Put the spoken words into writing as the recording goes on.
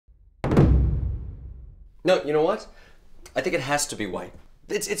No, you know what? I think it has to be white.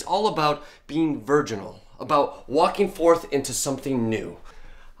 It's all about being virginal, about walking forth into something new.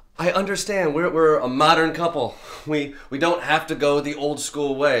 I understand, we're a modern couple. We don't have to go the old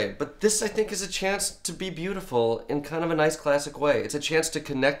school way, but this I think is a chance to be beautiful in kind of a nice classic way. It's a chance to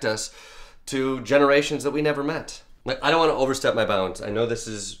connect us to generations that we never met. Like, I don't want to overstep my bounds. I know this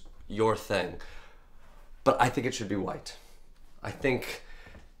is your thing, but I think it should be white. I think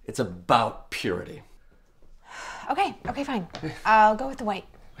it's about purity. Okay, fine. I'll go with the white.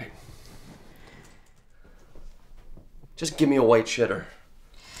 Wait. Just give me a white shitter.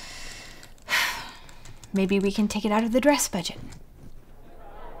 Maybe we can take it out of the dress budget.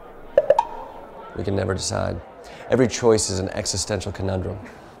 We can never decide. Every choice is an existential conundrum.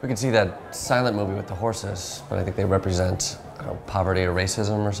 We can see that silent movie with the horses, but I think they represent, I don't know, poverty or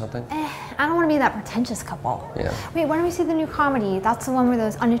racism or something. I don't want to be that pretentious couple. Yeah. Wait, why don't we see the new comedy? That's the one where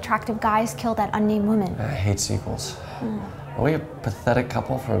those unattractive guys kill that unnamed woman. I hate sequels. Are we a pathetic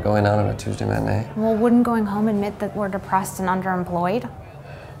couple for going out on a Tuesday matinee? Well, wouldn't going home admit that we're depressed and underemployed?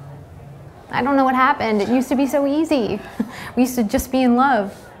 I don't know what happened. It used to be so easy. We used to just be in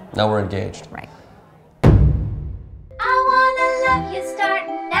love. Now we're engaged. Right. I wanna love you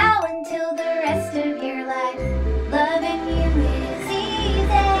starting now until the rest of your life. Loving you is easy,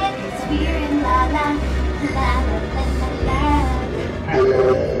 'cause we're in la la, la la la la la.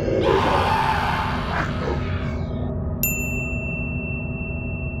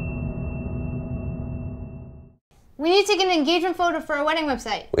 We need to get an engagement photo for our wedding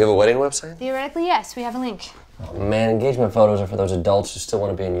website. We have a wedding website? Theoretically, yes. We have a link. Oh, man, engagement photos are for those adults who still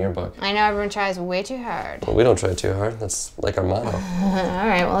want to be in your book. I know everyone tries way too hard. Well, we don't try too hard. That's like our motto. All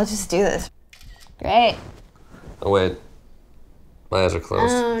right, well, let's just do this. Great. Oh, wait. My eyes are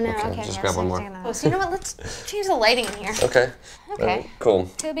closed. Oh, no, okay. Just grab one more. Oh, so you know what? Let's change the lighting in here. Okay. Okay. Cool.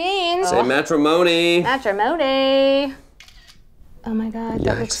 Two beans. Say matrimony. Matrimony. Oh my God,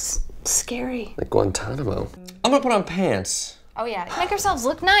 that Yikes. looks scary. Like Guantanamo. I'm gonna put on pants. Oh yeah, make ourselves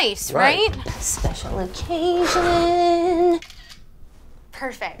look nice, Right. right? Special occasion.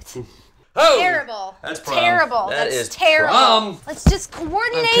 Perfect. Oh! Terrible. That's prom. Terrible. That That's is terrible. prom. Let's just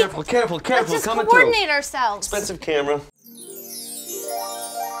coordinate. Careful. Let's just Coming coordinate ourselves. Expensive camera.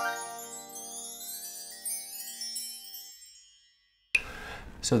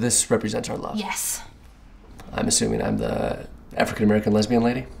 So this represents our love. Yes. I'm assuming I'm the African-American lesbian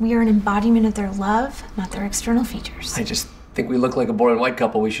lady? We are an embodiment of their love, not their external features. I just think we look like a boring white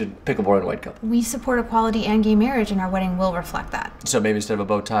couple. We should pick a boring white couple. We support equality and gay marriage, and our wedding will reflect that. So maybe instead of a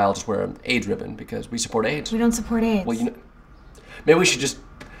bow tie, I'll just wear an AIDS ribbon because we support AIDS. We don't support AIDS. Well, you know, maybe we should just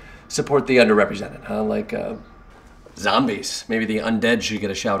support the underrepresented, huh? Like zombies. Maybe the undead should get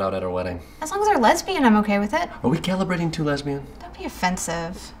a shout out at our wedding. As long as they're lesbian, I'm okay with it. Are we calibrating too lesbian? Don't be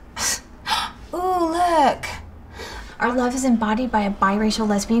offensive. Ooh, look. Our love is embodied by a biracial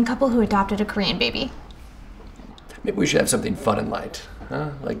lesbian couple who adopted a Korean baby. Maybe we should have something fun and light,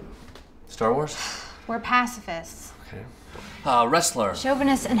 huh? Like Star Wars? We're pacifists. Okay. Wrestler.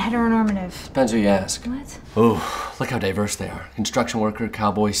 Chauvinists and heteronormative. Depends who you ask. What? Ooh, look how diverse they are. Construction worker,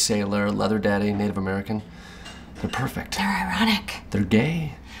 cowboy, sailor, leather daddy, Native American. They're perfect. They're ironic. They're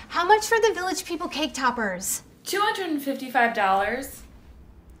gay. How much for the Village People cake toppers? $255.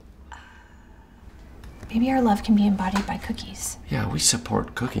 Maybe our love can be embodied by cookies. Yeah, we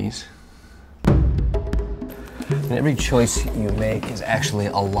support cookies. And every choice you make is actually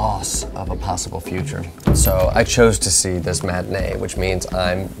a loss of a possible future. So I chose to see this matinee, which means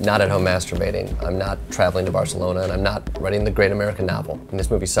I'm not at home masturbating, I'm not traveling to Barcelona, and I'm not writing the great American novel. And this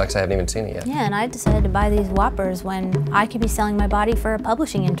movie sucks, I haven't even seen it yet. Yeah, and I decided to buy these Whoppers when I could be selling my body for a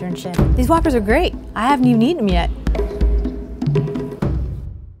publishing internship. These Whoppers are great. I haven't even eaten them yet.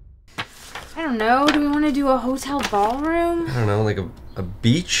 I don't know. Do we want to do a hotel ballroom? I don't know, like a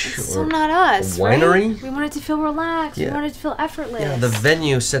beach? It's or so not us, a winery? Right? We want it to feel relaxed. Yeah. We want it to feel effortless. Yeah, the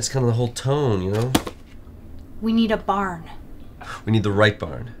venue sets kind of the whole tone, you know? We need a barn. We need the right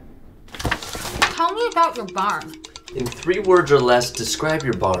barn. Tell me about your barn. In 3 words or less, describe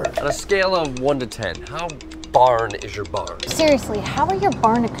your barn. On a scale of 1 to 10, how barn is your barn? Seriously, how are your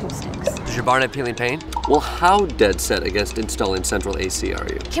barn acoustics? Does your barn have peeling paint? Well, how dead set against installing central AC are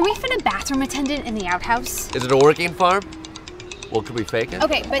you? Can we fit a bathroom attendant in the outhouse? Is it a working farm? Well, could we fake it?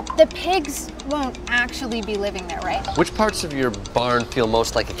 Okay, but the pigs won't actually be living there, right? Which parts of your barn feel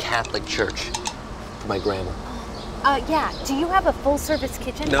most like a Catholic church? My grandma. Yeah. Do you have a full-service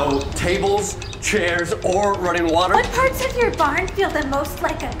kitchen? No tables, chairs, or running water? What parts of your barn feel the most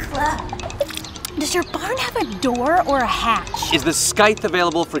like a club? Does your barn have a door or a hatch? Is the scythe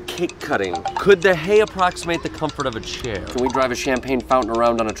available for cake cutting? Could the hay approximate the comfort of a chair? Can we drive a champagne fountain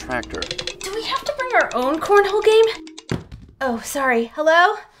around on a tractor? Do we have to bring having our own cornhole game? Oh, sorry.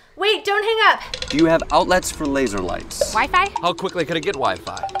 Hello? Wait, don't hang up. Do you have outlets for laser lights? Wi-Fi? How quickly could it get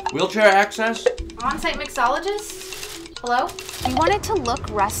Wi-Fi? Wheelchair access? On-site mixologist? Hello? We want it to look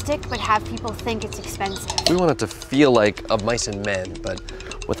rustic, but have people think it's expensive. We want it to feel like Of Mice and Men, but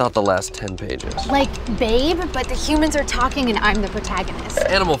without the last 10 pages. Like Babe, but the humans are talking and I'm the protagonist.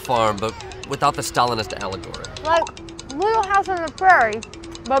 Animal Farm, but without the Stalinist allegory. Like Little House on the Prairie,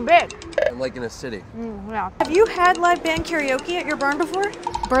 but big. And like in a city. Yeah. Have you had live band karaoke at your barn before?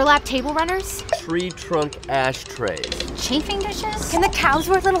 Burlap table runners? Tree trunk ashtrays. Chafing dishes? Can the cows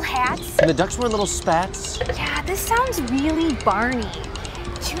wear little hats? Can the ducks wear little spats? Yeah, this sounds really Barney.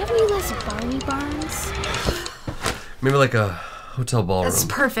 Do you have any less Barney barns? Maybe like a hotel ballroom. That's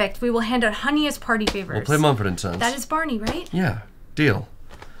perfect. We will hand out honey as party favors. We'll play Mumford & Sons. That is Barney, right? Yeah, deal.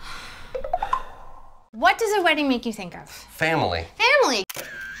 What does a wedding make you think of? Family. Family.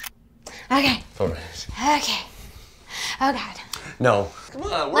 Okay. All right. Okay. Oh God. No. Come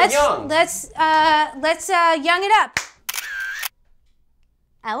on, we're young. Let's young it up.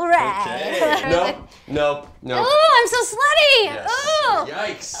 All right. Okay. No. Oh, I'm so slutty. Yes. Oh.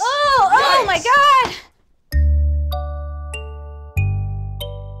 Yikes. Oh my God.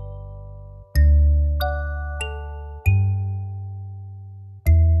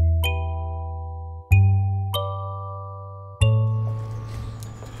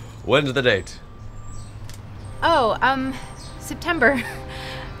 When's the date? Oh, September.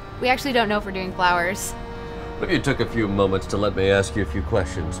 We actually don't know if we're doing flowers. What if you took a few moments to let me ask you a few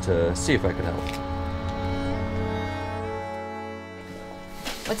questions to see if I can help?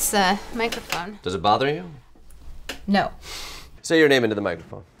 What's the microphone? Does it bother you? No. Say your name into the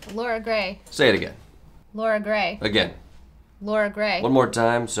microphone. Laura Gray. Say it again. Laura Gray. Again. Laura Gray. One more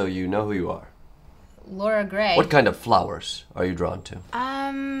time so you know who you are. Laura Gray. What kind of flowers are you drawn to?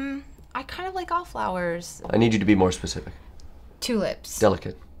 I kind of like all flowers. I need you to be more specific. Tulips.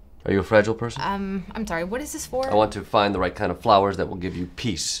 Delicate. Are you a fragile person? I'm sorry, what is this for? I want to find the right kind of flowers that will give you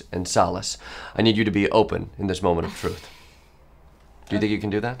peace and solace. I need you to be open in this moment of truth. Do you think you can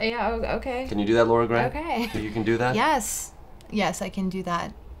do that? Yeah, okay. Can you do that, Laura Gray? Okay. Think you can do that? Yes. Yes, I can do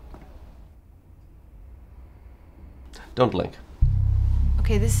that. Don't blink.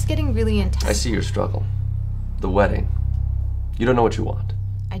 Okay, this is getting really intense. I see your struggle. The wedding. You don't know what you want.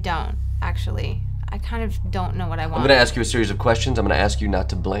 I don't, actually. I kind of don't know what I want. I'm going to ask you a series of questions. I'm going to ask you not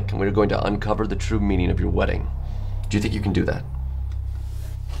to blink, and we're going to uncover the true meaning of your wedding. Do you think you can do that?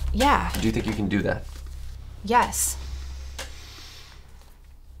 Yeah. Do you think you can do that? Yes.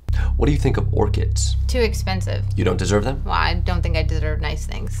 What do you think of orchids? Too expensive. You don't deserve them? Well, I don't think I deserve nice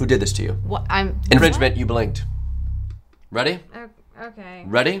things. Who did this to you? What? Infringement, you blinked. Ready? Okay.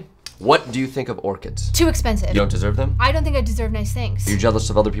 Ready? What do you think of orchids? Too expensive. You don't deserve them? I don't think I deserve nice things. Are you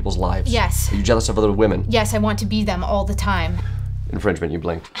jealous of other people's lives? Yes. Are you jealous of other women? Yes, I want to be them all the time. Infringement, you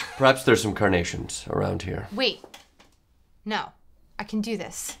blinked. Perhaps there's some carnations around here. Wait. No. I can do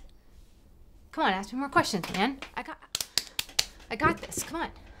this. Come on, ask me more questions, man. I got this. Come on.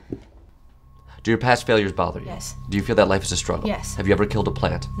 Do your past failures bother you? Yes. Do you feel that life is a struggle? Yes. Have you ever killed a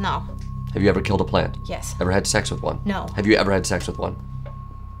plant? No. Have you ever killed a plant? Yes. Ever had sex with one? No. Have you ever had sex with one?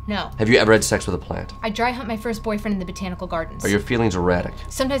 No. Have you ever had sex with a plant? I dry hump my first boyfriend in the botanical gardens. Are your feelings erratic?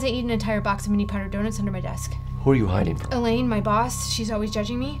 Sometimes I eat an entire box of mini powder donuts under my desk. Who are you hiding from? Elaine, my boss, she's always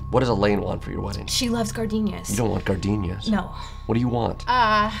judging me. What does Elaine want for your wedding? She loves gardenias. You don't want gardenias. No. What do you want?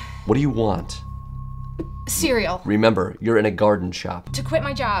 What do you want? Cereal. Remember, you're in a garden shop. To quit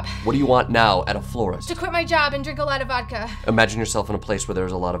my job. What do you want now at a florist? To quit my job and drink a lot of vodka. Imagine yourself in a place where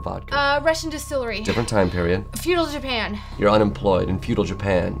there's a lot of vodka. Russian distillery. Different time period. Feudal Japan. You're unemployed in feudal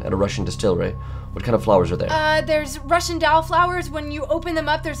Japan at a Russian distillery. What kind of flowers are there? There's Russian doll flowers. When you open them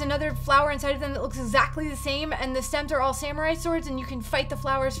up, there's another flower inside of them that looks exactly the same, and the stems are all samurai swords, and you can fight the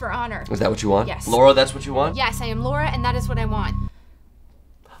flowers for honor. Is that what you want? Yes. Laura, that's what you want? Yes, I am Laura, and that is what I want.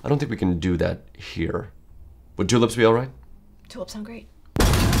 I don't think we can do that here. Would tulips be all right? Tulips sound great.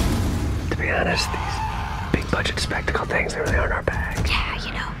 To be honest, these big budget spectacle things, they really aren't our bag. Yeah,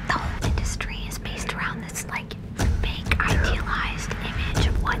 you know, the whole industry is based around this, like, big idealized image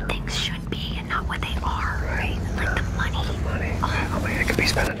of what things should be and not what they are, right? Like the money. Money. Oh my God, I could be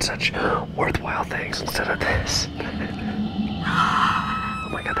spending such worthwhile things instead of this. Oh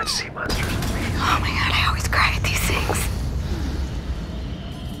my God, that sea monster. Oh my God, I always cry at these things.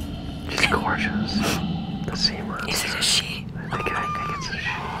 She's gorgeous. The sea monster. Is it a she? I think it's a she.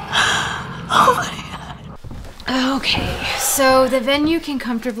 Oh my God. Okay, so the venue can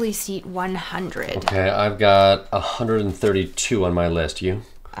comfortably seat 100. Okay, I've got 132 on my list. You?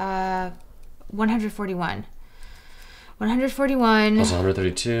 141. 141. Plus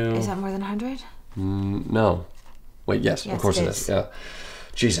 132. Is that more than 100? No. Wait, yes, of course it is. Yeah.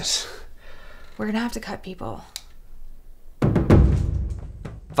 Jesus. We're gonna have to cut people.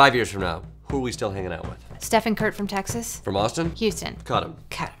 5 years from now, who are we still hanging out with? Steph and Kurt from Texas. From Austin? Houston. Cut him.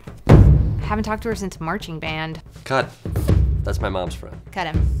 Cut him. Haven't talked to her since marching band. Cut. That's my mom's friend. Cut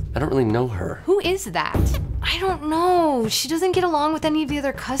him. I don't really know her. Who is that? I don't know. She doesn't get along with any of the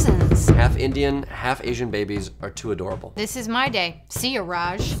other cousins. Half Indian, half Asian babies are too adorable. This is my day. See ya,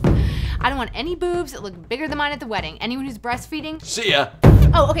 Raj. I don't want any boobs that look bigger than mine at the wedding. Anyone who's breastfeeding? See ya.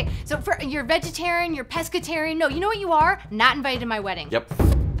 Oh, okay. So you're vegetarian, you're pescatarian. No, you know what you are? Not invited to my wedding. Yep.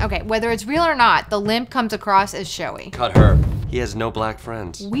 Okay, whether it's real or not, the limp comes across as showy. Cut her. He has no black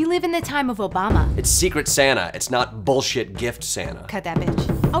friends. We live in the time of Obama. It's Secret Santa. It's not bullshit gift Santa. Cut that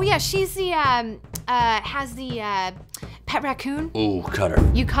bitch. Oh yeah, she's the, has the, pet raccoon. Ooh, cut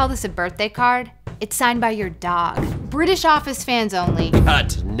her. You call this a birthday card? It's signed by your dog. British Office fans only.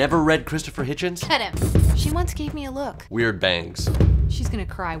 Cut. Never read Christopher Hitchens? Cut him. She once gave me a look. Weird bangs. She's gonna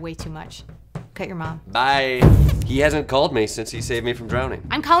cry way too much. Cut your mom. Bye. He hasn't called me since he saved me from drowning.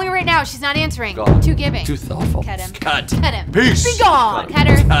 I'm calling her right now. She's not answering. Gone. Too giving. Too thoughtful. Cut him. Cut. Cut him. Peace. Be gone. Cut. Cut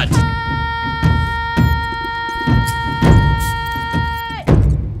her. Cut.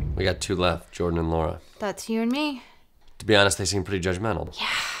 We got 2 left, Jordan and Laura. That's you and me. To be honest, they seem pretty judgmental. Yeah.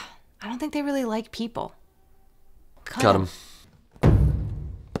 I don't think they really like people. Cut him.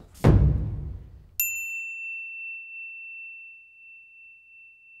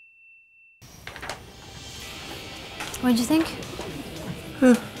 What'd you think?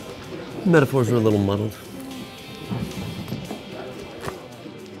 Metaphors are a little muddled.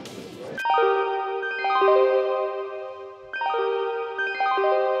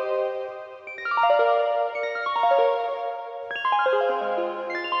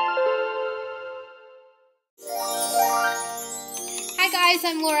 Hi guys,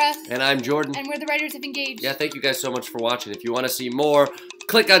 I'm Laura. And I'm Jordan. And we're the writers of Engaged. Yeah, thank you guys so much for watching. If you want to see more,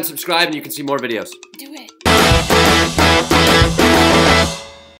 click on subscribe and you can see more videos. Do it.